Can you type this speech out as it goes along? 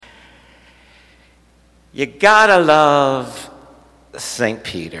You gotta love St.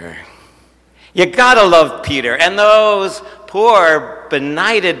 Peter. You gotta love Peter and those poor,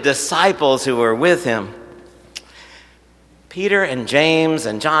 benighted disciples who were with him. Peter and James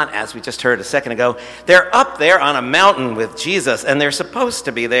and John, as we just heard a second ago, they're up there on a mountain with Jesus, and they're supposed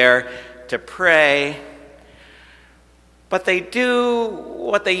to be there to pray. But they do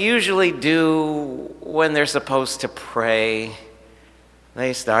what they usually do when they're supposed to pray.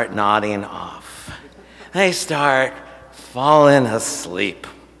 They start nodding off. They start falling asleep.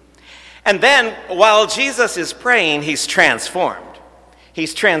 And then, while Jesus is praying, he's transformed.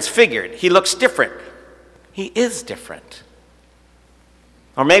 He's transfigured. He looks different. He is different.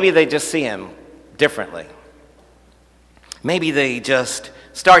 Or maybe they just see him differently. Maybe they just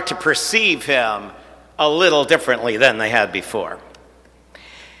start to perceive him a little differently than they had before.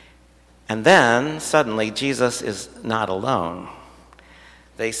 And then, suddenly, Jesus is not alone.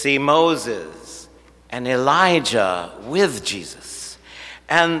 They see Moses and Elijah with Jesus.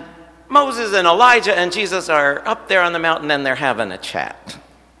 And Moses and Elijah and Jesus are up there on the mountain and they're having a chat.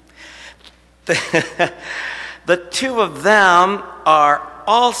 The two of them are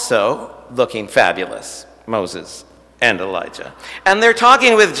also looking fabulous, Moses and Elijah. And they're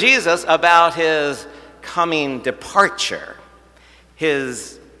talking with Jesus about his coming departure,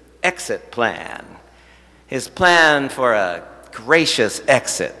 his exit plan, his plan for a gracious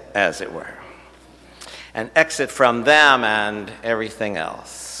exit, as it were. An exit from them and everything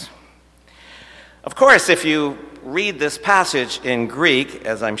else. Of course, if you read this passage in Greek,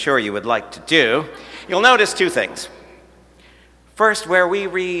 as I'm sure you would like to do, you'll notice two things. First, where we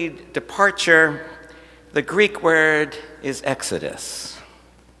read departure, the Greek word is exodus.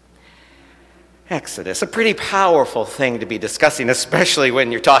 Exodus, a pretty powerful thing to be discussing, especially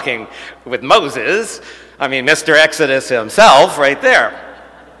when you're talking with Moses. I mean, Mr. Exodus himself right there.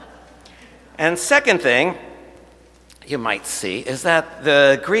 And second thing you might see is that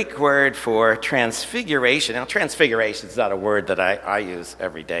the Greek word for transfiguration, now transfiguration is not a word that I use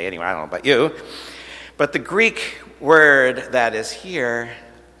every day anyway, I don't know about you, but the Greek word that is here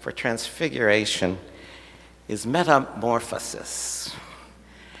for transfiguration is metamorphosis.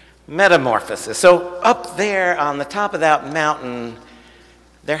 Metamorphosis. So up there on the top of that mountain,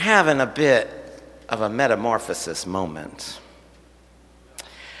 they're having a bit of a metamorphosis moment.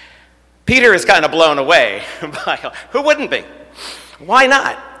 Peter is kind of blown away by who wouldn't be? Why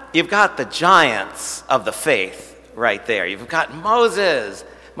not? You've got the giants of the faith right there. You've got Moses,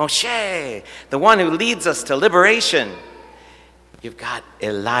 Moshe, the one who leads us to liberation. You've got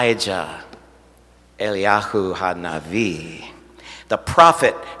Elijah, Eliyahu HaNavi, the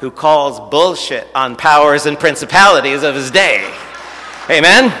prophet who calls bullshit on powers and principalities of his day.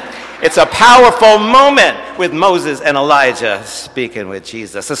 Amen? It's a powerful moment with Moses and Elijah speaking with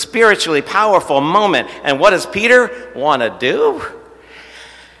Jesus. A spiritually powerful moment. And what does Peter want to do?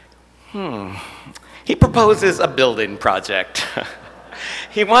 He proposes a building project.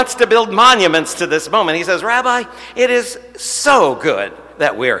 He wants to build monuments to this moment. He says, Rabbi, it is so good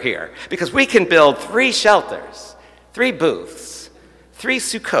that we're here because we can build 3 shelters, 3 booths, 3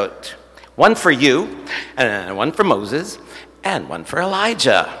 Sukkot, one for you, and one for Moses, and one for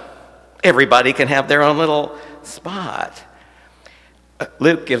Elijah. Everybody can have their own little spot.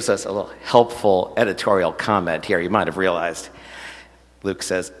 Luke gives us a little helpful editorial comment here. You might have realized. Luke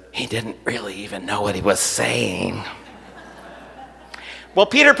says, he didn't really even know what he was saying. Well,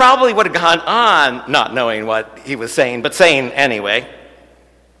 Peter probably would have gone on not knowing what he was saying, but saying anyway.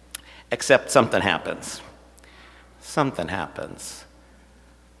 Except something happens. Something happens.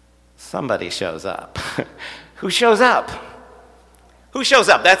 Somebody shows up. Who shows up? Who shows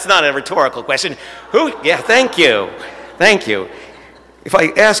up? That's not a rhetorical question. Who? Yeah, thank you. Thank you. If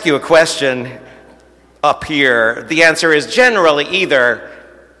I ask you a question up here, the answer is generally either,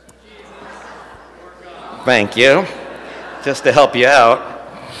 thank you, just to help you out,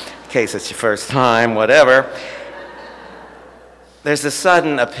 in case it's your first time, whatever. There's a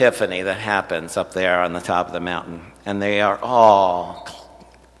sudden epiphany that happens up there on the top of the mountain, and they are all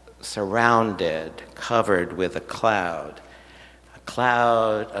surrounded, covered with a cloud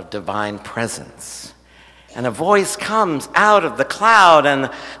of divine presence. And a voice comes out of the cloud, and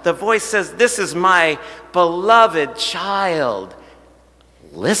the voice says, "This is my beloved child.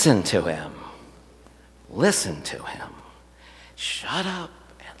 Listen to him. Listen to him. Shut up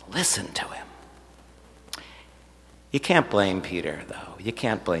and listen to him." You can't blame Peter, though. You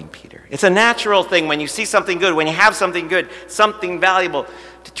can't blame Peter. It's a natural thing when you see something good, when you have something good, something valuable,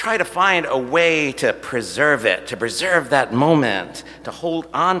 to try to find a way to preserve it, to preserve that moment, to hold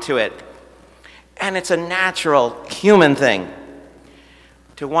on to it. And it's a natural human thing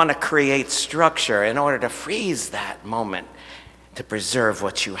to want to create structure in order to freeze that moment, to preserve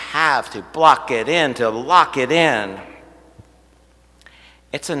what you have, to block it in, to lock it in.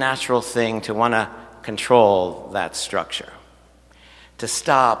 It's a natural thing to want to control that structure, to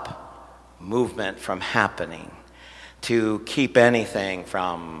stop movement from happening, to keep anything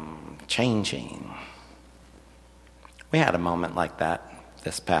from changing. We had a moment like that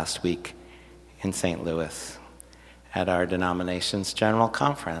this past week in St. Louis at our denomination's general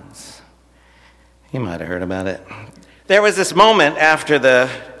conference. You might have heard about it. There was this moment after the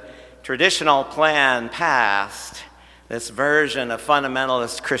traditional plan passed, this version of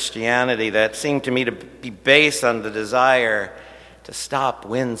fundamentalist Christianity that seemed to me to be based on the desire to stop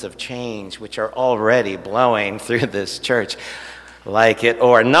winds of change which are already blowing through this church, like it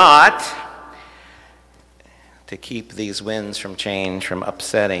or not, to keep these winds from change from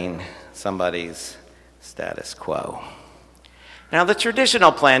upsetting somebody's status quo. Now, the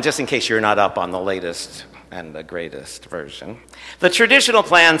traditional plan, just in case you're not up on the latest and the greatest version, the traditional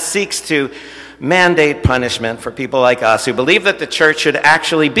plan seeks to mandate punishment for people like us who believe that the church should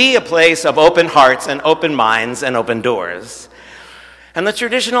actually be a place of open hearts and open minds and open doors. And the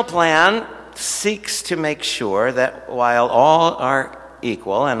traditional plan seeks to make sure that while all are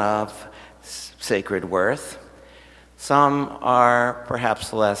equal and of sacred worth, some are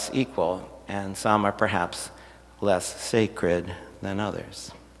perhaps less equal and some are perhaps less sacred than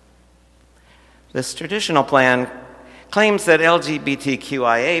others. This traditional plan claims that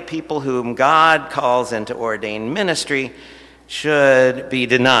LGBTQIA people whom God calls into ordained ministry should be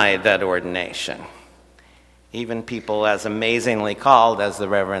denied that ordination. Even people as amazingly called as the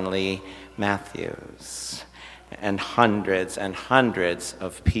Reverend Lee Matthews, and hundreds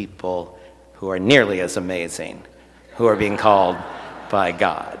of people who are nearly as amazing, who are being called by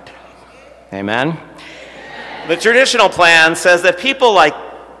God. Amen? The traditional plan says that people like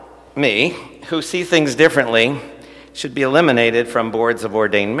me, who see things differently, should be eliminated from boards of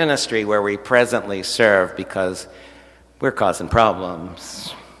ordained ministry where we presently serve because we're causing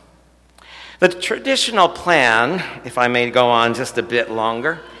problems. The traditional plan, if I may go on just a bit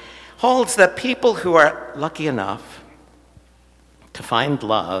longer, holds that people who are lucky enough to find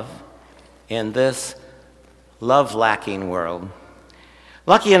love in this love-lacking world,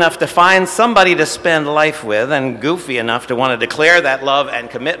 lucky enough to find somebody to spend life with, and goofy enough to want to declare that love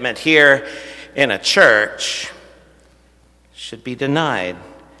and commitment here in a church, should be denied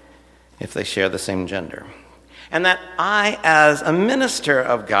if they share the same gender. And that I, as a minister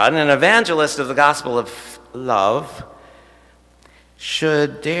of God and an evangelist of the gospel of love,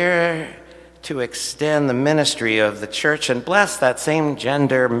 should dare to extend the ministry of the church and bless that same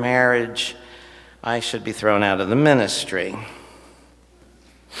gender marriage, I should be thrown out of the ministry.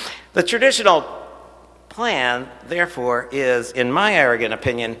 The traditional plan, therefore, is, in my arrogant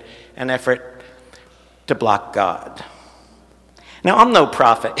opinion, an effort to block God. Now, I'm no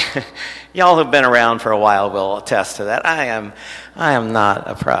prophet. Y'all who've been around for a while will attest to that. I am not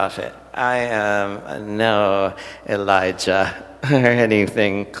a prophet. I am no Elijah or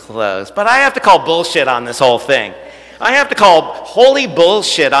anything close. But I have to call bullshit on this whole thing. I have to call holy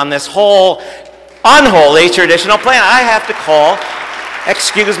bullshit on this whole unholy traditional plan. I have to call,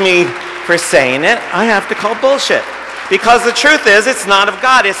 excuse me for saying it, I have to call bullshit. Because the truth is, it's not of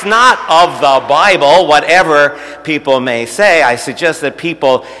God. It's not of the Bible, whatever people may say. I suggest that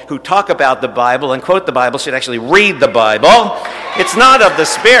people who talk about the Bible and quote the Bible should actually read the Bible. It's not of the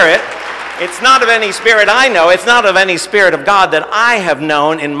Spirit. It's not of any spirit I know. It's not of any Spirit of God that I have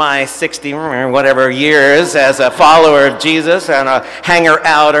known in my 60 or whatever years as a follower of Jesus and a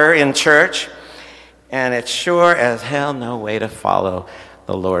hanger-outer in church. And it's sure as hell no way to follow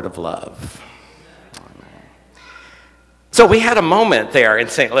the Lord of love. So we had a moment there in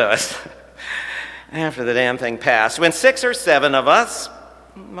St. Louis after the damn thing passed when 6 or 7 of us,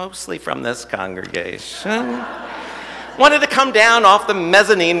 mostly from this congregation, wanted to come down off the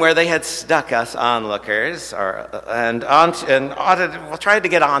mezzanine where they had stuck us onlookers and tried to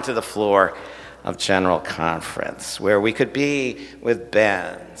get onto the floor of General Conference where we could be with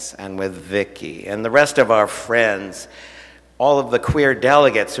Benz and with Vicky and the rest of our friends, all of the queer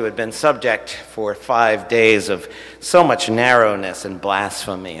delegates who had been subject for 5 days of so much narrowness and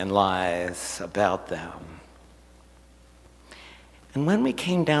blasphemy and lies about them. And when we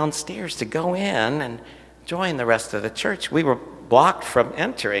came downstairs to go in and join the rest of the church, we were blocked from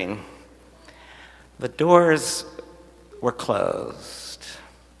entering. The doors were closed.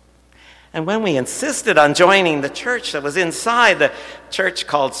 And when we insisted on joining the church that was inside, the church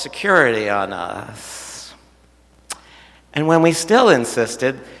called security on us. And when we still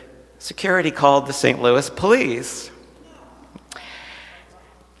insisted, security called the St. Louis police.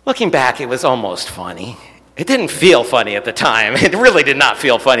 Looking back, it was almost funny. It didn't feel funny at the time. It really did not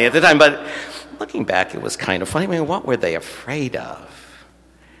feel funny at the time, but looking back, it was kind of funny. I mean, what were they afraid of?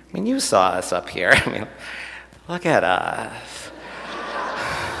 I mean, you saw us up here. I mean, look at us.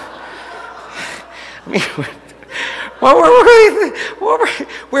 I mean,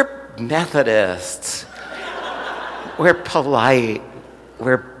 we're Methodists. We're polite.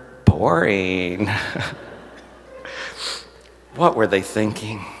 We're boring. What were they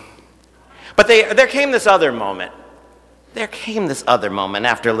thinking? But there came this other moment. There came this other moment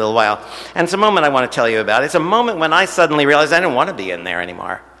after a little while. And it's a moment I want to tell you about. It's a moment when I suddenly realized I didn't want to be in there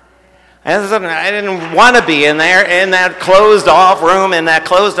anymore. I didn't want to be in there, in that closed-off room, in that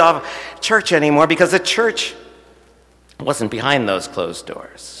closed-off church anymore, because the church wasn't behind those closed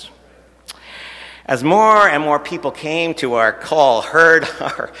doors. As more and more people came to our call, heard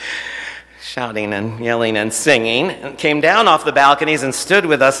our shouting and yelling and singing, and came down off the balconies and stood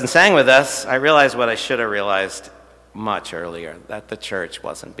with us and sang with us, I realized what I should have realized much earlier, that the church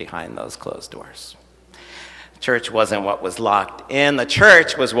wasn't behind those closed doors. The church wasn't what was locked in. The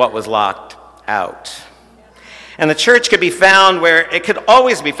church was what was locked out. And the church could be found where it could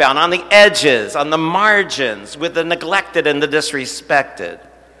always be found, on the edges, on the margins, with the neglected and the disrespected,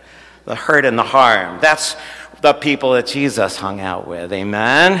 the hurt and the harmed. That's the people that Jesus hung out with,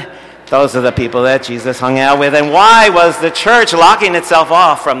 amen? Those are the people that Jesus hung out with. And why was the church locking itself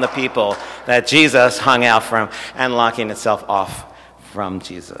off from the people that Jesus hung out from and locking itself off from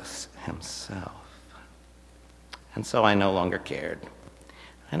Jesus himself? And so I no longer cared.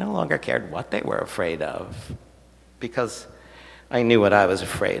 I no longer cared what they were afraid of, because I knew what I was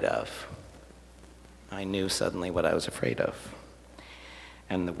afraid of. I knew suddenly what I was afraid of.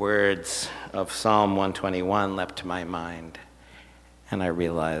 And the words of Psalm 121 leapt to my mind, and I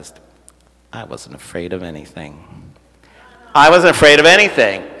realized I wasn't afraid of anything. I wasn't afraid of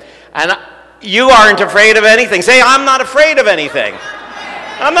anything. And you aren't afraid of anything. Say, I'm not afraid of anything.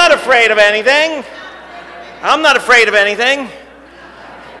 I'm not afraid of anything. I'm not afraid of anything.